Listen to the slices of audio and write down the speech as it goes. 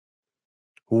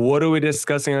What are we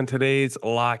discussing on today's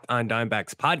Locked on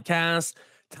Diamondbacks podcast?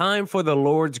 Time for the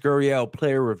Lourdes Gurriel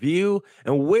player review.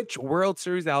 And which World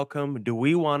Series outcome do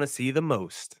we want to see the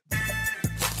most?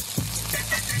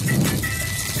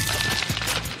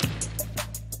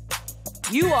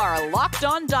 You are Locked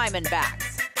on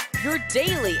Diamondbacks, your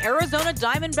daily Arizona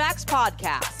Diamondbacks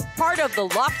podcast, part of the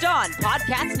Locked on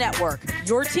Podcast Network,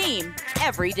 your team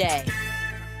every day.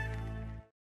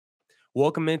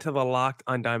 Welcome into the Locked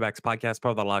on Diamondbacks podcast,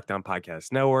 part of the Locked on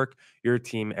Podcast Network, your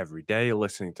team every day.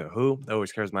 Listening to who? The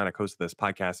always charismatic host of this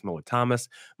podcast, Millard Thomas,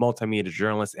 multimedia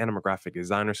journalist and a graphic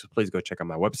designer. So please go check out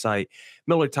my website,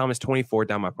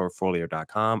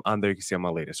 MillardThomas24downmyportfolio.com. On there, you can see all my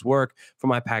latest work, from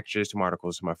my packages to my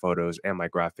articles to my photos and my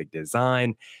graphic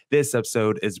design. This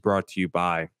episode is brought to you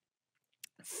by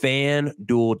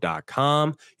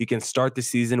FanDuel.com. You can start the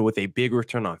season with a big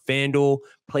return on FanDuel.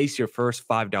 Place your first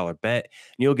 $5 bet, and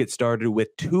you'll get started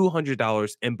with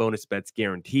 $200 in bonus bets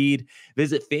guaranteed.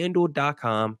 Visit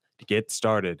FanDuel.com to get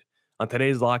started. On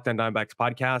today's Locked on Diamondbacks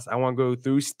podcast, I want to go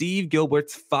through Steve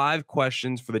Gilbert's 5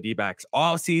 questions for the D-backs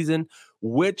offseason.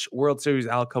 Which World Series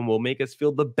outcome will make us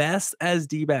feel the best as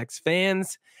D-backs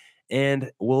fans?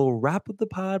 And we'll wrap up the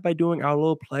pod by doing our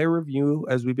little player review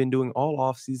as we've been doing all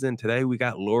offseason. Today, we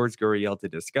got Lourdes Gurriel to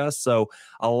discuss. So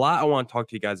a lot I want to talk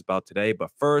to you guys about today.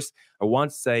 But first, I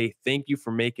want to say thank you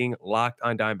for making Locked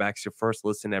on Diamondbacks your first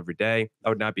listen every day. I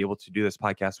would not be able to do this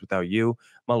podcast without you,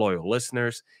 my loyal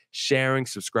listeners, sharing,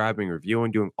 subscribing,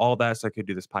 reviewing, doing all that so I could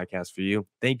do this podcast for you.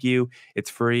 Thank you. It's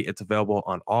free. It's available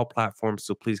on all platforms.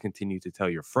 So please continue to tell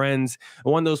your friends.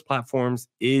 And one of those platforms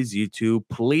is YouTube.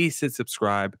 Please hit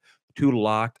subscribe to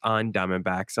Locked on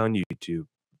Diamondbacks on YouTube.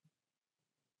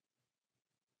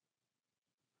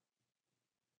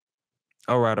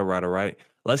 All right.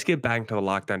 Let's get back to the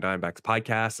Locked on Diamondbacks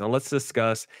podcast, and let's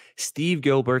discuss Steve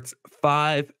Gilbert's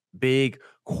 5 big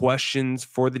questions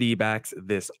for the D-backs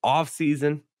this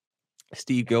offseason.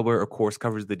 Steve Gilbert, of course,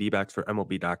 covers the D-backs for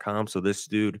MLB.com. So this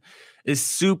dude is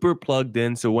super plugged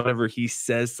in. So whenever he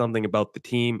says something about the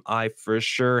team, I for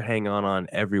sure hang on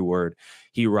every word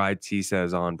he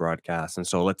says on broadcast. And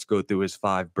so let's go through his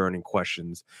 5 burning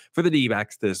questions for the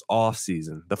D-backs this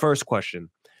offseason. The first question: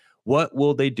 what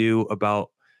will they do about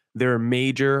their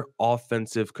major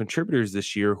offensive contributors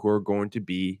this year who are going to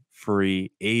be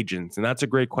free agents? And that's a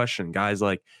great question. Guys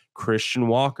like Christian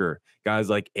Walker, guys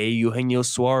like Eugenio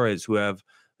Suarez, who have,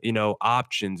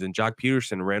 options, and Jock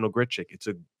Peterson, Randall Grichuk. It's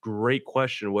a great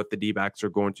question what the D-backs are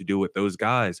going to do with those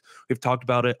guys. We've talked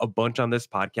about it a bunch on this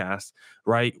podcast,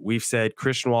 right? We've said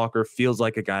Christian Walker feels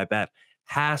like a guy that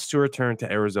has to return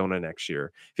to Arizona next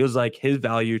year. Feels like his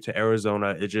value to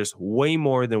Arizona is just way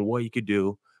more than what he could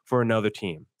do for another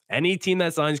team. Any team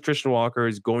that signs Christian Walker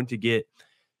is going to get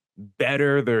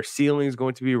better. Their ceiling is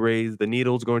going to be raised. The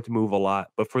needle is going to move a lot.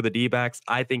 But for the D-backs,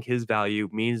 I think his value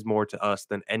means more to us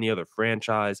than any other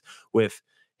franchise, with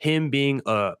him being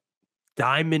a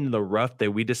diamond in the rough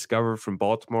that we discovered from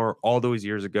Baltimore all those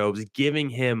years ago. It was giving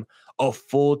him a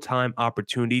full-time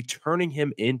opportunity, turning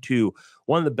him into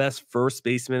one of the best first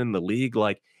basemen in the league.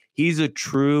 Like, he's a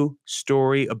true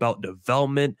story about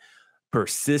development,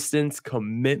 persistence,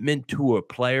 commitment to a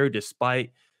player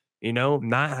despite,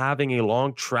 not having a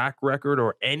long track record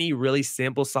or any really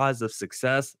sample size of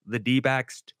success. The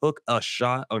D-backs took a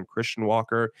shot on Christian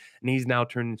Walker, and he's now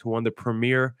turned into one of the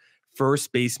premier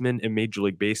first basemen in Major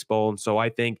League Baseball. And so I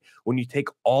think when you take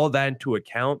all that into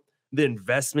account, the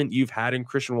investment you've had in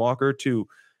Christian Walker to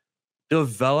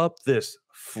develop this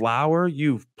flower,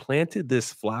 you've planted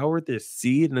this flower, this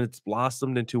seed, and it's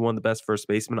blossomed into one of the best first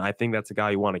basemen. I think that's a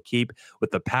guy you want to keep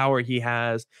with the power he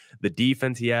has, the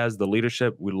defense he has, the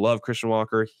leadership. We love Christian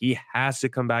Walker. He has to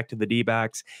come back to the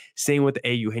D-backs. Same with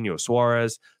Eugenio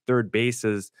Suarez. Third base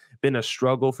has been a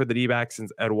struggle for the D-backs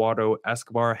since Eduardo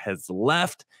Escobar has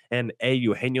left, and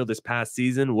Eugenio this past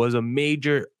season was a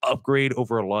major upgrade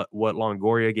over what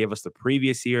Longoria gave us the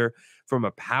previous year from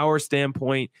a power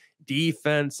standpoint.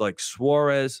 Defense, like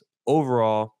Suarez,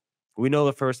 overall, we know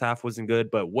the first half wasn't good,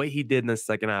 but what he did in the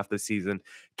second half of the season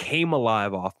came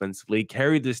alive offensively,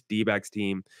 carried this D-backs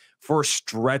team for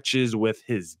stretches with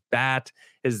his bat.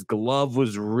 His glove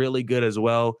was really good as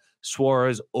well.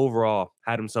 Suarez overall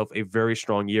had himself a very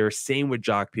strong year. Same with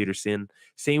Jock Peterson.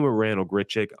 Same with Randall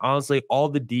Grichuk. Honestly, all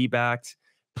the D-backs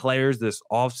players this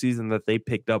offseason that they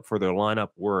picked up for their lineup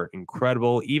were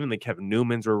incredible. Even the Kevin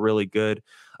Newmans were really good.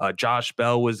 Josh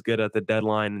Bell was good at the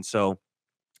deadline. And so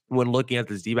when looking at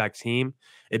this D-backs team,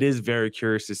 it is very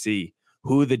curious to see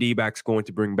who the D-backs going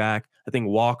to bring back. I think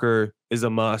Walker is a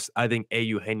must. I think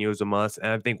Eugenio is a must.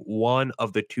 And I think one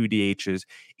of the 2 DHs,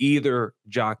 either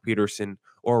Jock Peterson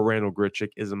or Randall Grichuk,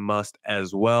 is a must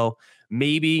as well.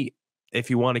 Maybe if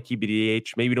you want to keep a DH,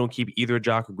 maybe don't keep either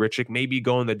Jock or Grichuk. Maybe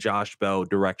go in the Josh Bell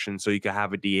direction so you could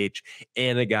have a DH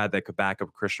and a guy that could back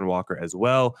up Christian Walker as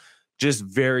well. Just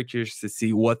very curious to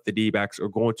see what the D-backs are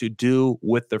going to do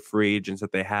with the free agents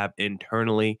that they have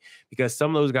internally, because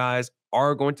some of those guys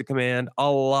are going to command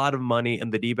a lot of money,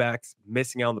 and the D-backs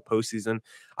missing out on the postseason,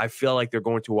 I feel like they're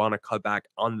going to want to cut back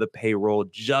on the payroll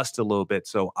just a little bit.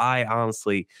 So I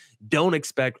honestly don't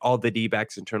expect all the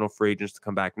D-backs internal free agents to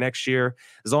come back next year.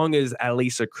 As long as at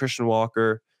least a Christian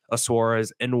Walker, a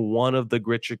Suarez, and one of the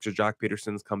Grichuks or Jock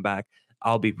Petersons come back,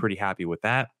 I'll be pretty happy with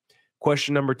that.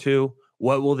 Question number 2,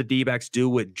 what will the D-backs do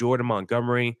with Jordan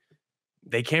Montgomery?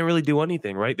 They can't really do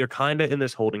anything, right? They're kind of in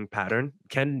this holding pattern.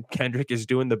 Kendrick is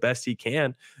doing the best he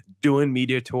can, doing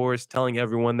media tours, telling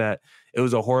everyone that it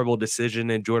was a horrible decision,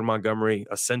 and Jordan Montgomery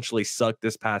essentially sucked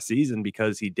this past season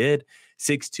because he did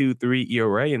 6.23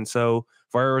 ERA. And so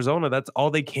for Arizona, that's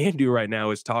all they can do right now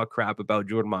is talk crap about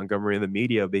Jordan Montgomery in the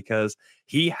media, because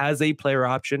he has a player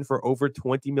option for over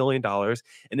 $20 million,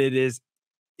 and it is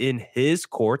in his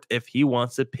court if he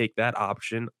wants to pick that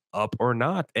option up or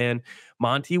not. And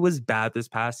Monty was bad this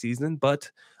past season,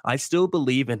 but I still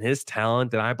believe in his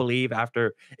talent. And I believe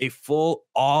after a full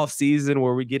off season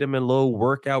where we get him in a little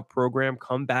workout program,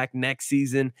 come back next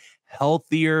season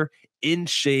healthier, in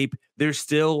shape, there's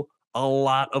still a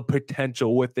lot of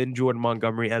potential within Jordan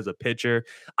Montgomery as a pitcher.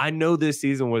 I know this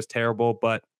season was terrible,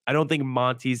 but I don't think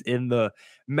Monty's in the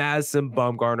Madison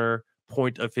Bumgarner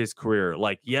point of his career.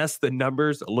 Like, yes, the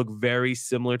numbers look very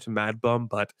similar to Mad Bum,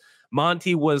 but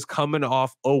Monty was coming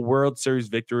off a World Series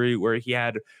victory where he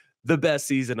had the best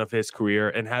season of his career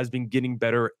and has been getting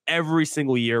better every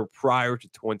single year prior to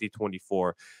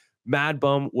 2024. Mad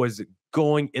Bum was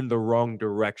going in the wrong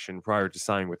direction prior to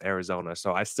signing with Arizona.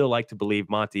 So I still like to believe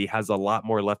Monty has a lot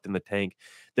more left in the tank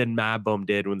than Mad Bum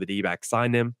did when the D-backs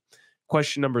signed him.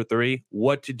 Question number 3,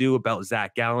 what to do about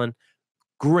Zach Gallen?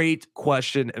 Great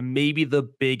question. And maybe the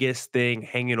biggest thing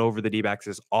hanging over the D-backs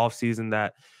this offseason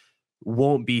that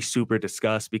won't be super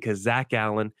discussed, because Zach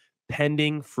Gallen,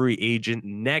 pending free agent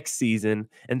next season.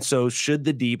 And so should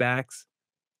the D-backs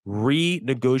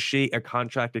renegotiate a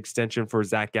contract extension for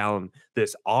Zach Gallen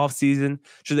this offseason?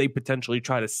 Should they potentially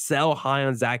try to sell high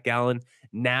on Zach Gallen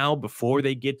now before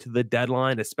they get to the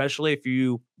deadline, especially if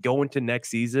you go into next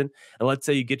season and let's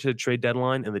say you get to the trade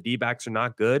deadline and the D-backs are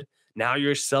not good? Now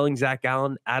you're selling Zach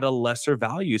Gallen at a lesser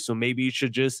value. So maybe you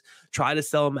should just try to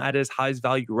sell him at his highest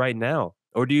value right now.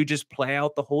 Or do you just play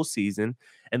out the whole season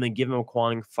and then give him a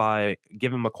qualifying, I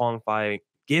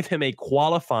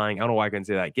don't know why I couldn't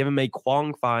say that. Give him a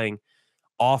qualifying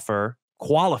offer.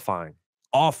 I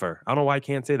don't know why I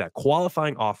can't say that.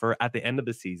 Qualifying offer at the end of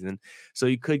the season. So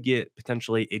you could get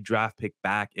potentially a draft pick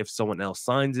back if someone else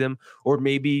signs him, or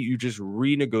maybe you just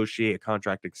renegotiate a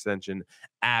contract extension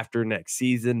after next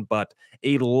season. But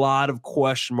a lot of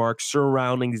question marks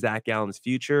surrounding Zach Gallen's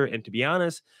future. And to be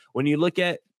honest, when you look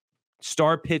at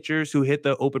star pitchers who hit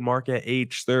the open market at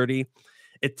age 30,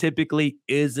 it typically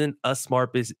isn't a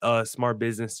smart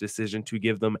business decision to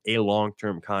give them a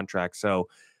long-term contract. So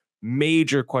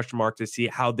major question mark to see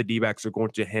how the D-backs are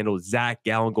going to handle Zach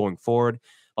Gallen going forward.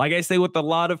 Like I say, with a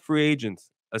lot of free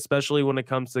agents, especially when it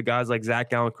comes to guys like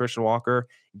Zach Gallen, Christian Walker,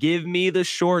 give me the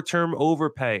short-term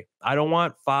overpay. I don't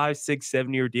want 5, 6,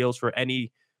 7-year deals for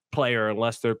any player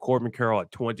unless they're Corbin Carroll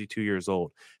at 22 years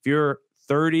old. If you're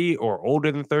 30 or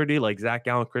older than 30, like Zach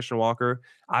Gallen, Christian Walker,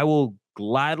 I will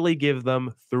gladly give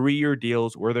them 3-year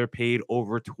deals where they're paid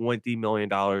over $20 million.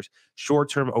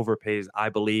 Short-term overpays, I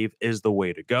believe, is the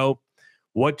way to go.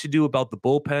 What to do about the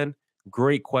bullpen?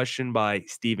 Great question by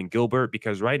Steven Gilbert,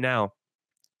 because right now,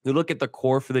 you look at the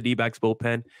core for the D-backs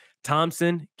bullpen: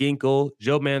 Thompson, Ginkel,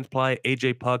 Joe Mansply,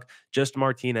 AJ Puck, Justin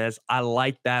Martinez. I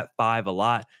like that 5 a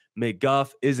lot.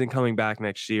 McGuff isn't coming back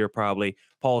next year, probably.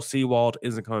 Paul Sewald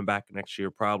isn't coming back next year,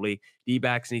 probably.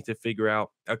 D-backs need to figure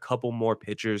out a couple more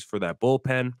pitchers for that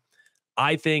bullpen.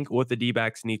 I think what the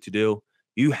D-backs need to do,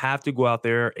 you have to go out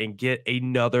there and get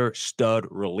another stud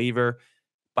reliever.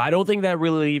 But I don't think that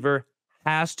reliever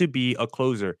has to be a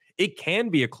closer. It can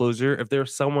be a closer if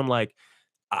there's someone like,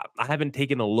 I haven't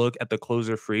taken a look at the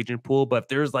closer free agent pool, but if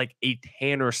there's like a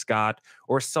Tanner Scott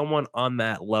or someone on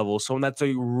that level, someone that's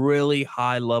a really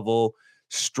high level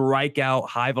strikeout,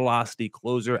 high velocity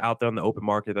closer out there on the open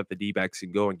market that the D-backs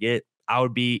can go and get, I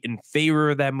would be in favor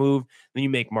of that move. Then you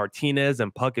make Martinez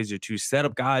and Puck as your 2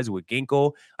 setup guys with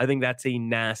Ginkel. I think that's a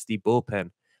nasty bullpen.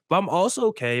 But I'm also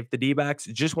okay if the D-backs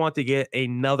just want to get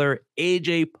another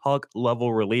AJ Puck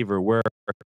level reliever where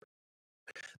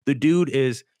the dude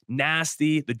is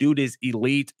nasty. The dude is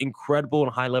elite, incredible in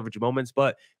high leverage moments,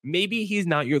 but maybe he's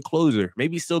not your closer.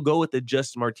 Maybe still go with the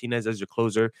Justin Martinez as your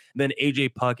closer. And then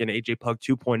AJ Puck and AJ Puck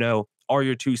 2.0 are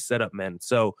your two setup men.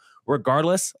 So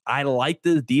regardless, I like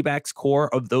the D-backs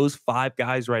core of those 5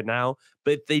 guys right now,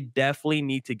 but they definitely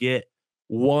need to get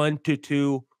 1 to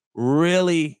 2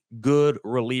 really good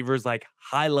relievers, like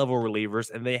high level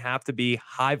relievers, and they have to be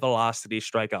high velocity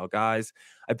strikeout guys.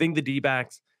 I think the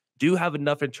D-backs do have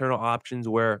enough internal options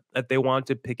where if they want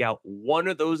to pick out one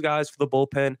of those guys for the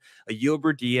bullpen, a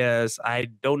Gilbert Diaz. I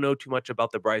don't know too much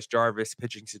about the Bryce Jarvis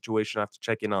pitching situation. I have to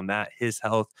check in on that, his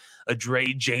health. A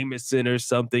Dre Jameson or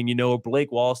something, a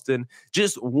Blake Walston,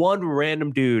 just one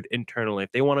random dude internally.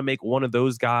 If they want to make one of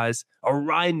those guys, a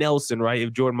Ryan Nelson, right?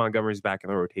 If Jordan Montgomery's back in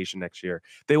the rotation next year,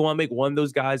 if they want to make one of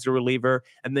those guys a reliever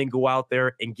and then go out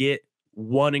there and get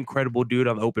one incredible dude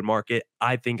on the open market,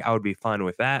 I think I would be fine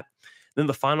with that. Then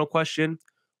the final question,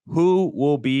 who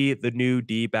will be the new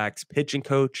D-backs pitching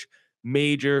coach?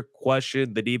 Major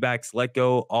question. The D-backs let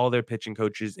go all their pitching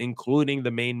coaches, including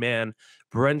the main man,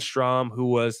 Brent Strom, who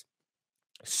was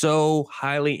so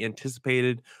highly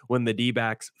anticipated when the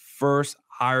D-backs first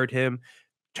hired him,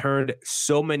 turned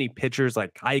so many pitchers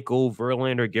like Keuchel,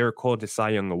 Verlander, Garrett Cole into Cy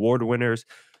Young Award winners.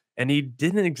 And he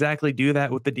didn't exactly do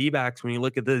that with the D-backs when you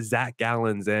look at the Zach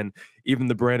Gallons and even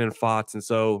the Brandon Pfaadt. And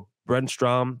so Brent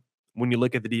Strom, when you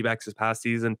look at the D-backs this past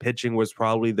season, pitching was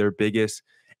probably their biggest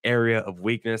area of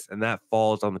weakness, and that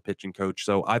falls on the pitching coach.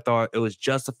 So I thought it was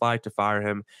justified to fire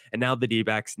him, and now the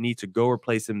D-backs need to go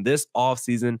replace him this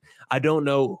offseason. I don't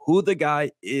know who the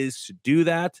guy is to do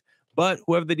that, but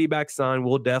whoever the D-backs sign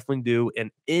will definitely do an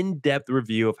in-depth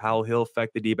review of how he'll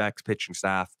affect the D-backs pitching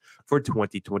staff for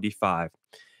 2025.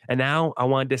 And now I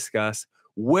want to discuss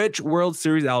which World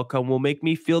Series outcome will make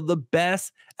me feel the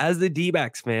best as the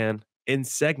D-backs fan in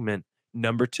segment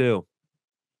number 2.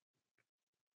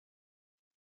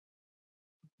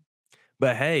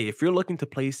 But hey, if you're looking to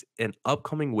place an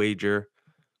upcoming wager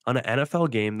on an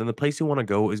NFL game, then the place you want to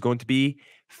go is going to be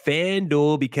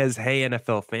FanDuel, because hey,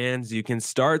 NFL fans, you can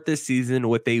start this season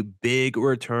with a big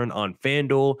return on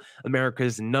FanDuel,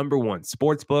 America's #1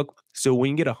 sportsbook. So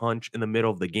when you get a hunch in the middle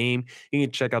of the game, you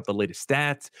can check out the latest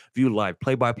stats, view live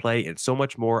play-by-play, and so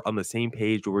much more on the same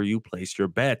page where you place your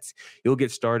bets. You'll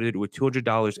get started with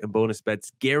 $200 in bonus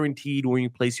bets guaranteed when you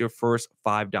place your first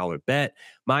 $5 bet.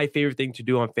 My favorite thing to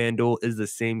do on FanDuel is the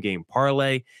same game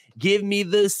parlay. Give me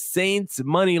the Saints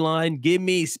money line. Give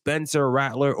me Spencer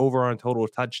Rattler over on total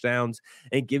touchdowns,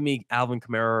 and give me Alvin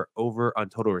Kamara over on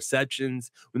total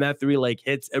receptions. When that 3-leg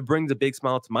hits, it brings a big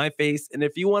smile to my face. And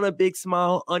if you want a big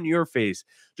smile on your face,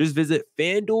 just visit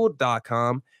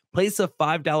FanDuel.com, place a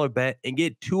 $5 bet, and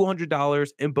get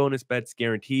 $200 in bonus bets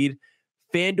guaranteed.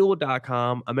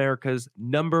 FanDuel.com, America's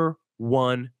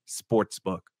 #1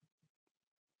 sportsbook.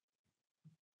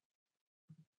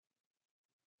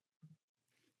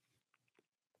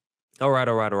 All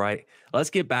right. Let's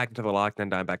get back into the Locked On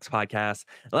Diamondbacks podcast.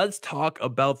 Let's talk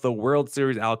about the World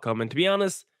Series outcome. And to be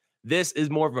honest, this is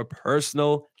more of a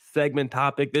personal segment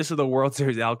topic. This is the World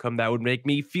Series outcome that would make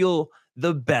me feel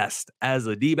the best as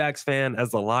a D-backs fan,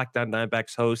 as a Locked On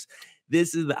Diamondbacks host.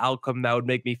 This is the outcome that would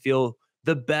make me feel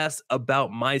the best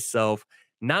about myself.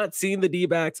 Not seeing the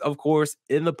D-backs, of course,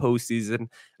 in the postseason. And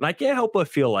I can't help but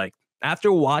feel like,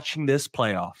 after watching this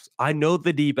playoffs, I know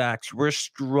the D-backs were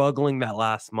struggling that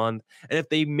last month. And if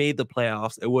they made the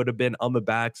playoffs, it would have been on the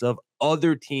backs of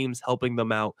other teams helping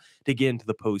them out to get into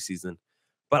the postseason.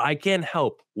 But I can't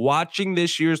help watching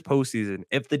this year's postseason.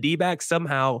 If the D-backs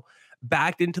somehow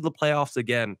backed into the playoffs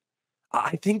again,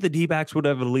 I think the D-backs would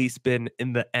have at least been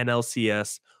in the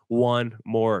NLCS one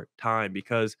more time,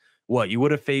 because you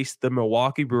would have faced the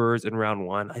Milwaukee Brewers in round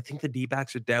 1. I think the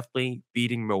D-backs are definitely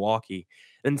beating Milwaukee.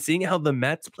 And seeing how the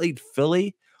Mets played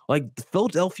Philly, like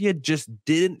Philadelphia just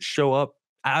didn't show up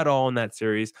at all in that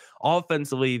series.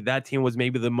 Offensively, that team was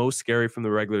maybe the most scary from the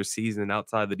regular season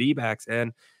outside the D-backs,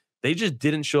 and they just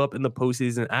didn't show up in the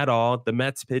postseason at all. The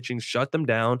Mets pitching shut them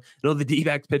down. The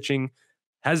D-backs pitching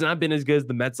has not been as good as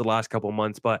the Mets the last couple of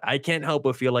months, but I can't help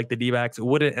but feel like the D-backs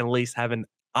wouldn't at least have an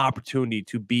opportunity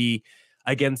to be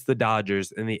against the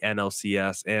Dodgers in the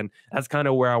NLCS. And that's kind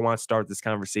of where I want to start this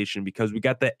conversation, because we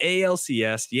got the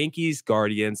ALCS, Yankees,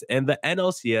 Guardians, and the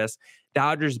NLCS,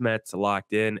 Dodgers, Mets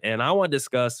locked in. And I want to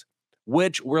discuss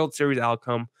which World Series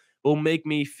outcome will make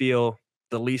me feel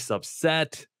the least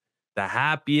upset, the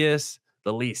happiest,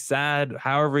 the least sad,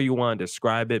 however you want to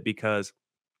describe it, because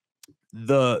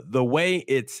the way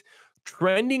it's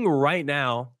trending right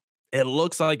now, it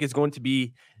looks like it's going to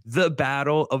be the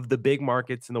battle of the big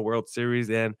markets in the World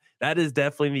Series. And that is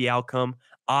definitely the outcome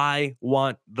I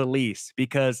want the least,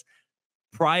 because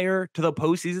prior to the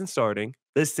postseason starting,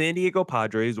 the San Diego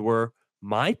Padres were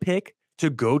my pick to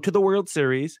go to the World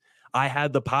Series. I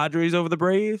had the Padres over the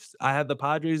Braves. I had the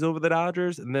Padres over the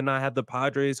Dodgers. And then I had the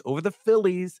Padres over the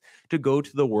Phillies to go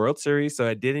to the World Series. So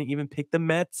I didn't even pick the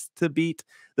Mets to beat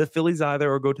the Phillies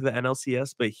either or go to the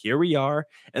NLCS. But here we are.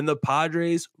 And the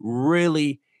Padres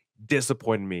really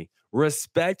disappointed me.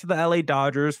 Respect to the LA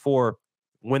Dodgers for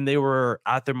when they were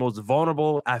at their most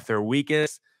vulnerable, at their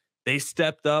weakest. They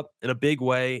stepped up in a big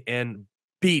way and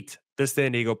beat the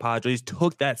San Diego Padres,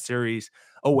 took that series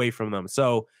away from them.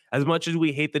 So as much as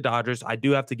we hate the Dodgers, I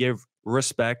do have to give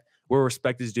respect where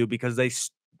respect is due because they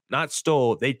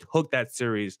they took that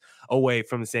series away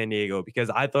from San Diego because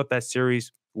I thought that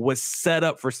series was set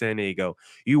up for San Diego.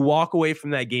 You walk away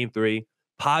from that game 3.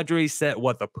 Padres set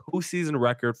the postseason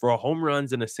record for home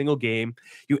runs in a single game.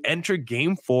 You enter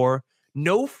game 4.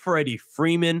 No Freddie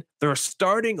Freeman. They're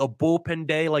starting a bullpen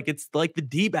day. Like it's like the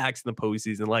D-backs in the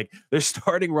postseason. Like they're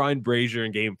starting Ryan Brazier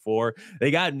in game 4. They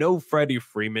got no Freddie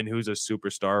Freeman, who's a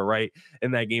superstar, right?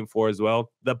 In that game 4 as well.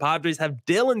 The Padres have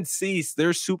Dylan Cease,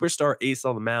 their superstar ace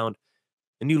on the mound.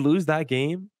 And you lose that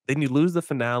game. Then you lose the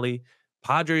finale.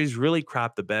 Padres really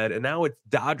crap the bed. And now it's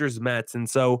Dodgers Mets. And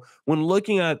so when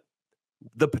looking at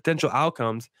the potential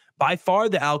outcomes, by far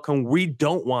the outcome we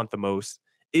don't want the most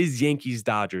is Yankees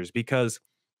Dodgers because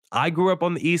I grew up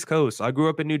on the East Coast. I grew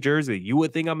up in New Jersey. You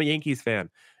would think I'm a Yankees fan.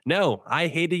 No, I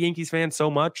hate a Yankees fan so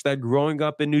much that growing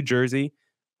up in New Jersey,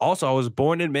 also I was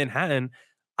born in Manhattan,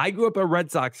 I grew up a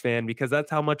Red Sox fan because that's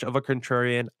how much of a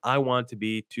contrarian I want to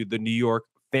be to the New York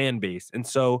fan base. And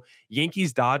so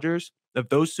Yankees Dodgers, if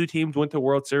those two teams went to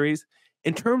World Series,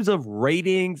 in terms of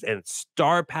ratings and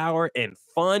star power and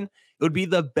fun, it would be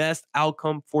the best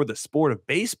outcome for the sport of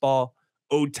baseball.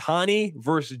 Ohtani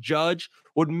versus Judge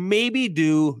would maybe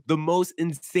do the most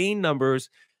insane numbers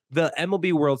the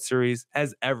MLB World Series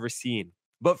has ever seen.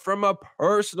 But from a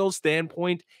personal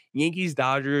standpoint, Yankees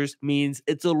Dodgers means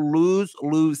it's a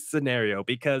lose-lose scenario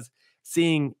because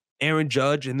seeing Aaron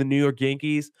Judge and the New York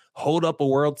Yankees hold up a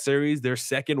World Series, their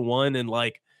second one in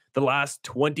like the last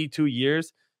 22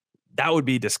 years, that would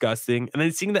be disgusting. And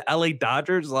then seeing the LA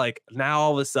Dodgers, like now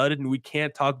all of a sudden we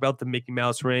can't talk about the Mickey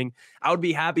Mouse ring. I would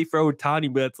be happy for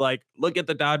Ohtani, but it's like, look at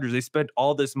the Dodgers. They spent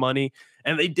all this money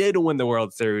and they did win the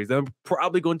World Series. They're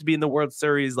probably going to be in the World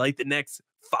Series like the next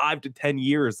 5 to 10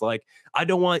 years. Like I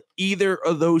don't want either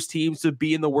of those teams to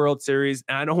be in the World Series.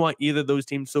 And I don't want either of those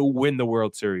teams to win the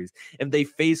World Series. If they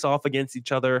face off against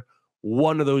each other,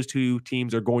 one of those two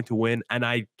teams are going to win. And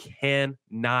I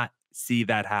cannot see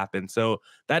that happen. So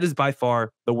that is by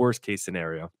far the worst case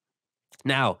scenario.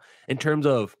 Now, in terms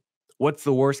of what's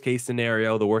the worst case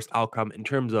scenario, the worst outcome in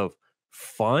terms of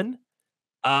fun,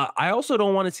 I also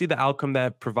don't want to see the outcome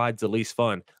that provides the least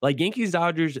fun. Like Yankees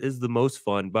Dodgers is the most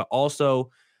fun, but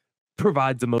also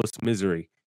provides the most misery.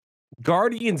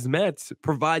 Guardians Mets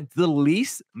provides the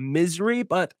least misery,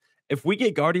 but if we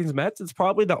get Guardians Mets, it's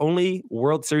probably the only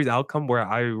World Series outcome where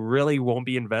I really won't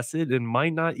be invested and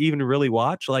might not even really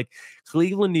watch. Like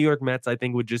Cleveland, New York Mets, I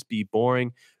think would just be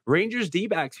boring. Rangers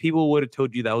D-backs, people would have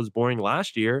told you that was boring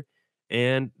last year,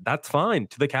 and that's fine.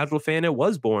 To the casual fan, it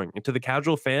was boring. And to the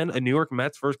casual fan, a New York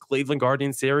Mets versus Cleveland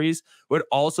Guardians series would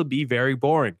also be very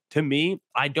boring. To me,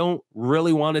 I don't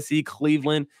really want to see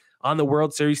Cleveland on the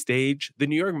World Series stage. The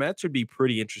New York Mets would be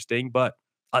pretty interesting, but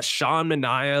a Sean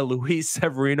Manaea, Luis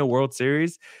Severino World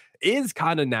Series is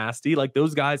kind of nasty. Like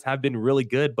those guys have been really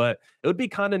good, but it would be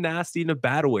kind of nasty in a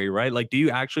bad way, right? Like, do you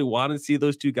actually want to see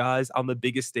those two guys on the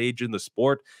biggest stage in the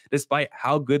sport, despite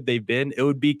how good they've been? It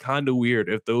would be kind of weird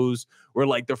if those were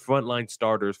like the frontline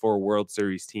starters for a World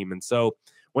Series team. And so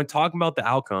when talking about the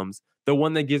outcomes, the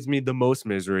one that gives me the most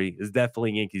misery is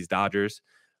definitely Yankees Dodgers,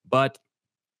 but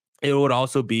it would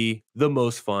also be the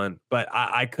most fun, but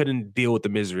I couldn't deal with the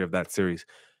misery of that series.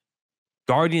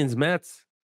 Guardians Mets,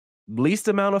 least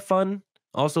amount of fun,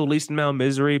 also least amount of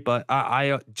misery, but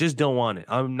I just don't want it.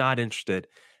 I'm not interested.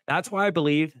 That's why I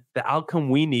believe the outcome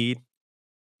we need,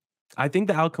 I think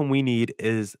the outcome we need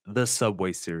is the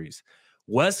Subway Series.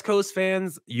 West Coast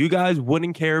fans, you guys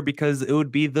wouldn't care because it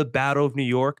would be the Battle of New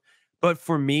York. But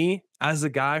for me, as a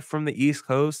guy from the East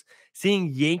Coast,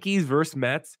 seeing Yankees versus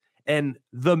Mets, and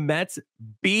the Mets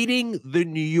beating the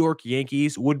New York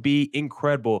Yankees would be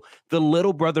incredible. The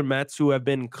little brother Mets, who have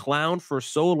been clowned for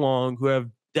so long, who have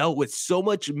dealt with so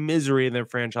much misery in their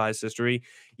franchise history.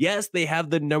 Yes, they have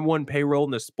the number one payroll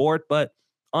in the sport, but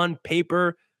on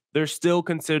paper, they're still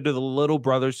considered the little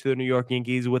brothers to the New York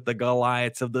Yankees with the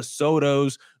Goliaths of the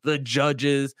Sotos, the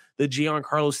Judges, the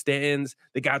Giancarlo Stantons.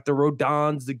 They got the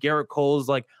Rodons, the Garrett Coles.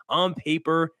 Like on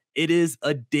paper, it is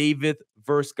a David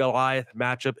versus Goliath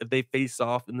matchup if they face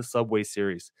off in the Subway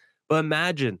Series. But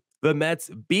imagine the Mets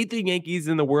beat the Yankees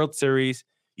in the World Series.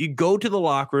 You go to the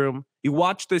locker room, you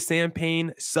watch the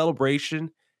champagne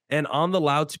celebration, and on the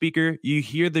loudspeaker, you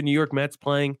hear the New York Mets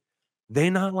playing, "They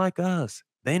not like us.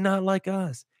 They not like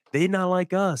us. They not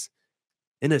like us."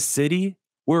 In a city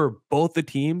where both the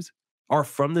teams are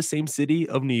from the same city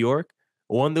of New York,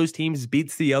 one of those teams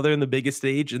beats the other in the biggest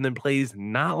stage and then plays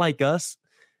not like us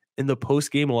in the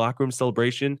post-game locker room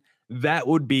celebration, that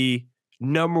would be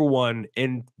number one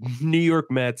in New York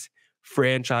Mets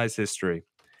franchise history.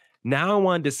 Now I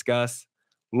want to discuss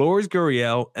Lourdes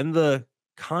Gurriel and the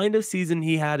kind of season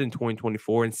he had in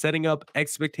 2024 and setting up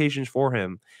expectations for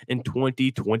him in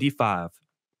 2025.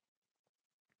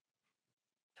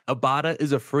 Ibotta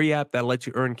is a free app that lets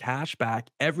you earn cash back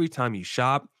every time you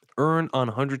shop, earn on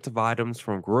hundreds of items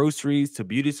from groceries to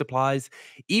beauty supplies,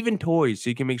 even toys, so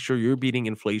you can make sure you're beating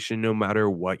inflation no matter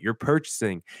what you're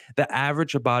purchasing. The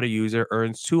average Ibotta user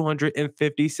earns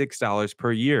 $256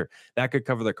 per year. That could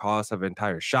cover the cost of an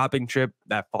entire shopping trip,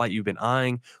 that flight you've been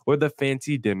eyeing, or the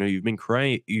fancy dinner you've been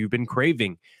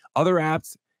craving. Other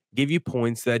apps give you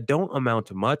points that don't amount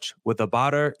to much. With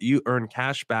Ibotta, you earn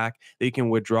cash back that you can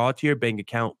withdraw to your bank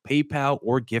account, PayPal,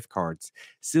 or gift cards.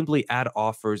 Simply add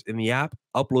offers in the app,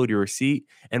 upload your receipt,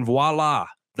 and voila,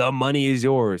 the money is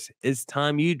yours. It's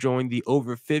time you join the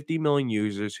over 50 million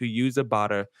users who use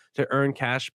Ibotta to earn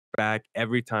cash back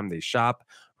every time they shop.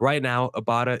 Right now,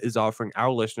 Ibotta is offering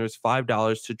our listeners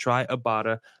 $5 to try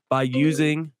Ibotta by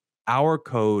using our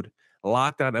code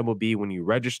Locked On MLB when you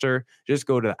register. Just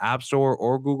go to the App Store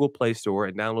or Google Play Store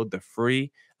and download the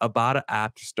free Ibotta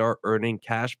app to start earning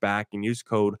cash back and use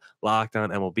code Locked On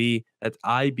MLB. That's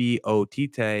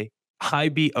IBOTTA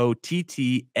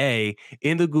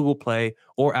in the Google Play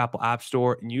or Apple App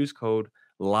Store and use code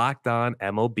Locked On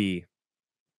MLB.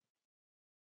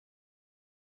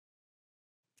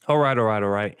 All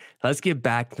right. Let's get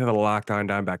back to the Locked On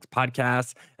Diamondbacks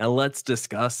podcast and let's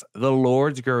discuss the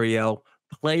Lourdes Gurriel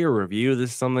player review.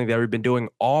 This is something that we've been doing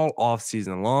all off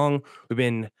season long. We've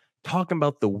been talking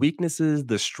about the weaknesses,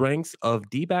 the strengths of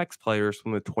D-backs players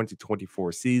from the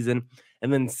 2024 season,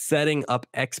 and then setting up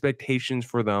expectations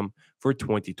for them for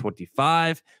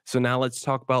 2025. So now let's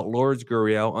talk about Lourdes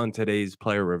Gurriel on today's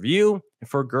player review.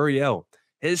 For Gurriel,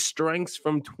 his strengths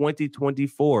from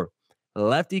 2024: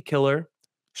 lefty killer,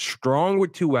 strong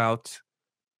with 2 outs,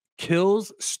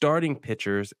 kills starting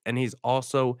pitchers, and he's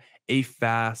also a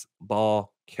fastball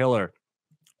killer.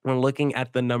 When looking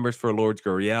at the numbers for Lourdes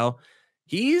Gurriel,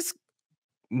 he's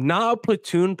not a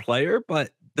platoon player,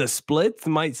 but the splits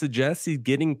might suggest he's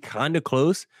getting kind of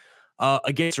close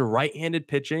against right-handed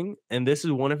pitching, and this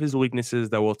is one of his weaknesses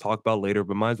that we'll talk about later,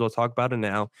 but might as well talk about it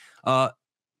now.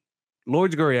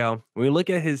 Lourdes Gurriel, when we look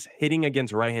at his hitting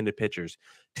against right-handed pitchers,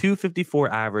 254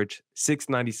 average,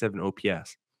 697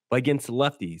 OPS. But against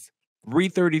lefties,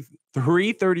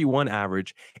 331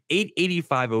 average,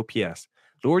 885 OPS.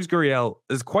 Lourdes Gurriel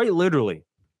is quite literally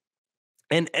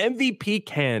an MVP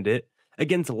candidate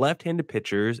against left-handed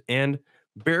pitchers and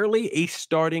barely a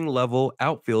starting level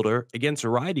outfielder against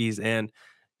righties. And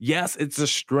yes, it's a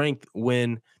strength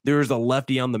when there's a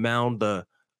lefty on the mound. The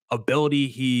ability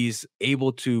he's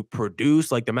able to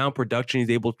produce, like the amount of production he's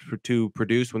able to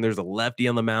produce when there's a lefty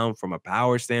on the mound, from a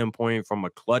power standpoint, from a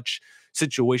clutch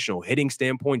situational hitting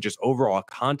standpoint, just overall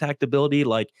contact ability,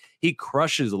 like he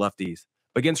crushes lefties.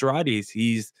 But against righties,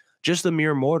 he's just a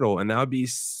mere mortal, and that would be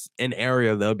an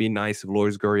area that would be nice if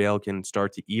Lourdes Gurriel can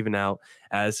start to even out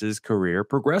as his career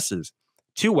progresses.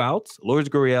 2 outs, Lourdes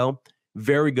Gurriel,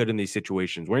 very good in these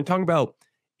situations. We're talking about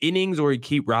innings where you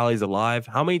keep rallies alive.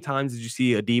 How many times did you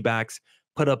see a D-backs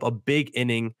put up a big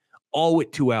inning all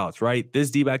with 2 outs, right?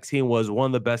 This D-backs team was one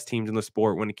of the best teams in the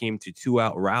sport when it came to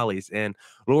 2-out rallies, and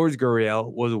Lourdes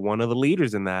Gurriel was one of the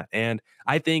leaders in that. And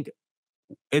I think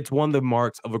it's one of the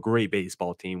marks of a great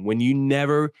baseball team when you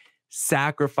never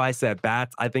sacrifice at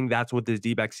bats. I think that's what this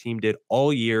D-backs team did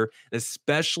all year,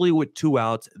 especially with 2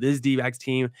 outs. This D-backs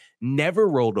team never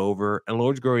rolled over, and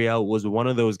Lourdes Gurriel was one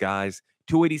of those guys.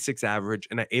 286 average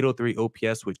and an 803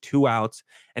 OPS with 2 outs.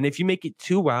 And if you make it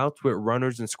 2 outs with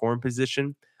runners in scoring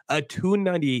position, a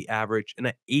 298 average and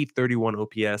an 831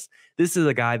 OPS. This is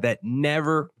a guy that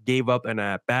never gave up an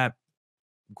at-bat.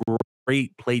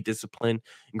 Great plate discipline,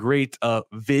 great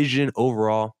vision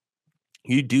overall.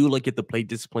 You do look at the plate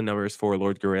discipline numbers for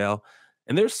Lourdes Gurriel,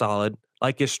 and they're solid.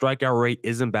 Like, his strikeout rate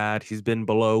isn't bad. He's been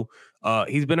below.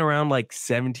 He's been around like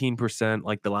 17%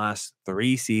 like the last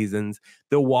 3 seasons.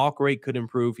 The walk rate could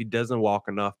improve. He doesn't walk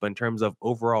enough, but in terms of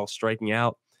overall striking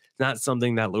out, it's not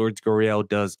something that Lourdes Gurriel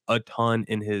does a ton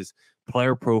in his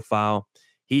player profile.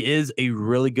 He is a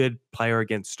really good player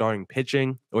against starting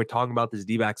pitching. We're talking about this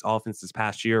D-backs offense this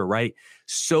past year, right?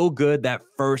 So good that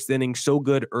first inning, so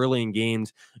good early in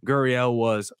games. Gurriel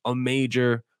was a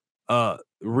major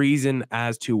reason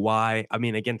as to why. I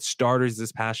mean, against starters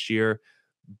this past year,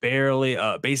 barely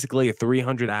basically a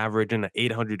 300 average and an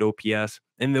 800 OPS.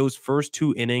 In those first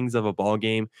 2 innings of a ball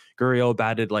game, Gurriel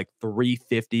batted like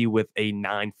 350 with a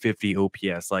 950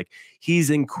 OPS. Like, he's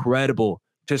incredible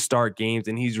to start games,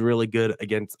 and he's really good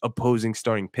against opposing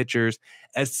starting pitchers,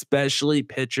 especially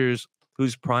pitchers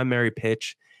whose primary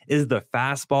pitch is the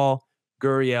fastball.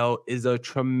 Gurriel is a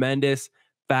tremendous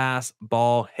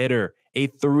fastball hitter, a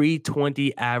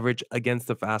 320 average against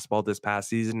the fastball this past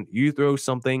season. You throw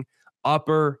something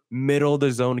upper middle of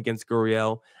the zone against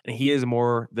Gurriel, and he is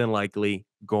more than likely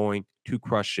going to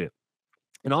crush it.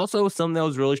 And also, something that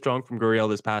was really strong from Gurriel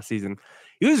this past season,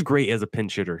 he was great as a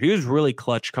pinch hitter. He was really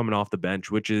clutch coming off the bench,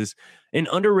 which is an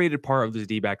underrated part of this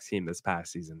D-backs team this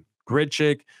past season.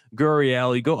 Grichuk,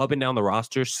 Gurriel, you go up and down the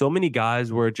roster, so many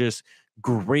guys were just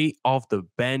great off the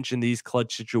bench in these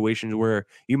clutch situations where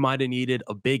you might have needed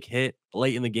a big hit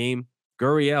late in the game.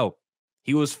 Gurriel,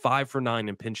 he was 5 for 9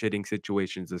 in pinch hitting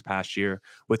situations this past year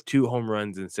with 2 home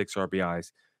runs and 6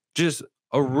 RBIs. Just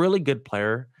a really good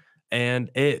player.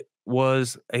 And it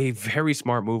was a very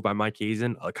smart move by Mike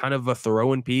Hazen, a kind of a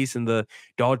throw-in piece in the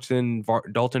Dalton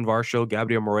Varsho,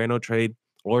 Gabriel Moreno trade.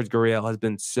 Lourdes Gurriel has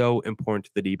been so important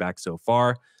to the D-backs so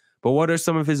far. But what are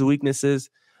some of his weaknesses?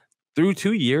 Through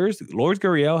 2 years, Lourdes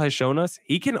Gurriel has shown us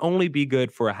he can only be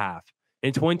good for a half.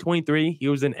 In 2023, he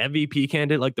was an MVP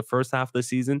candidate like the first half of the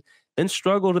season, then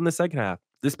struggled in the second half.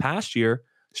 This past year,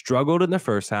 struggled in the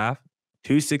first half,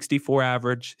 264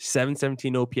 average,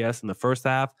 717 OPS in the first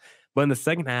half, but in the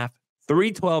second half,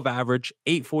 312 average,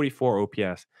 844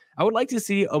 OPS. I would like to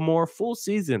see a more full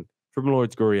season from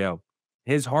Lourdes Gurriel.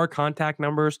 His hard contact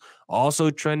numbers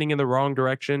also trending in the wrong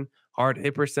direction. Hard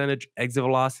hit percentage, exit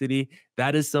velocity,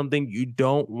 that is something you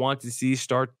don't want to see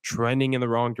start trending in the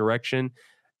wrong direction.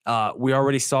 We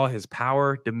already saw his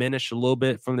power diminish a little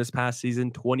bit from this past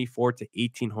season, 24 to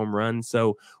 18 home runs.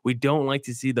 So we don't like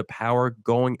to see the power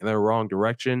going in the wrong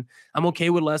direction. I'm okay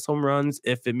with less home runs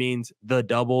if it means the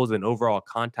doubles and overall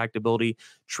contact ability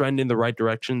trend in the right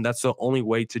direction. That's the only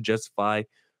way to justify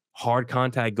hard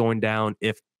contact going down.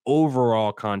 If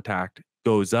overall contact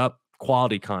goes up,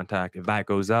 quality contact, if that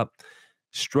goes up.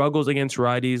 Struggles against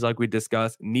righties, like we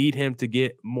discussed, need him to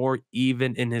get more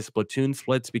even in his platoon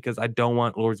splits because I don't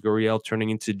want Lourdes Gurriel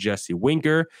turning into Jesse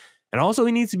Winker. And also,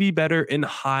 he needs to be better in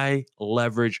high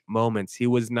leverage moments. He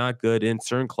was not good in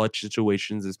certain clutch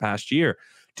situations this past year.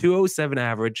 207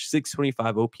 average,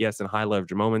 625 OPS in high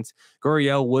leverage moments.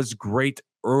 Gurriel was great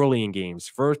early in games.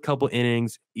 First couple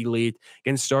innings, elite.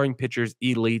 Against starting pitchers,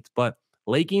 elite. But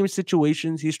late game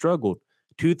situations, he struggled.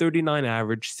 239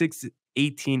 average,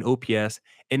 618 OPS,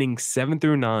 innings 7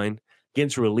 through 9.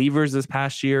 Against relievers this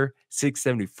past year,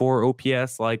 674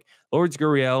 OPS. Like, Lourdes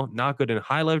Gurriel, not good in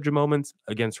high leverage moments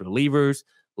against relievers.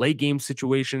 Late game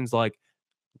situations, like,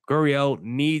 Gurriel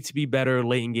needs to be better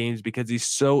late in games because he's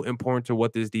so important to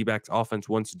what this D-backs offense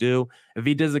wants to do. If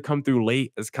he doesn't come through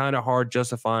late, it's kind of hard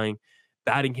justifying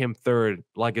batting him third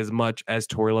like as much as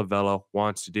Torey Lovullo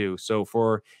wants to do. So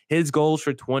for his goals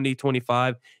for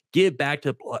 2025, get back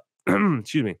to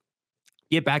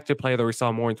get back to play that we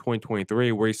saw more in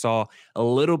 2023, where he saw a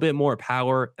little bit more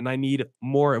power, and I need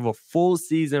more of a full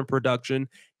season production,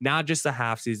 not just a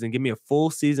half season. Give me a full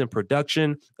season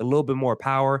production, a little bit more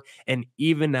power, and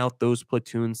even out those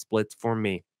platoon splits for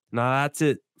me. Now, that's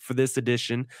it for this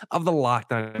edition of the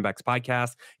Locked On Diamondbacks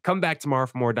podcast. Come back tomorrow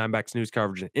for more Diamondbacks news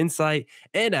coverage and insight.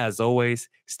 And as always,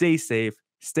 stay safe,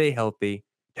 stay healthy.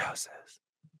 Doses.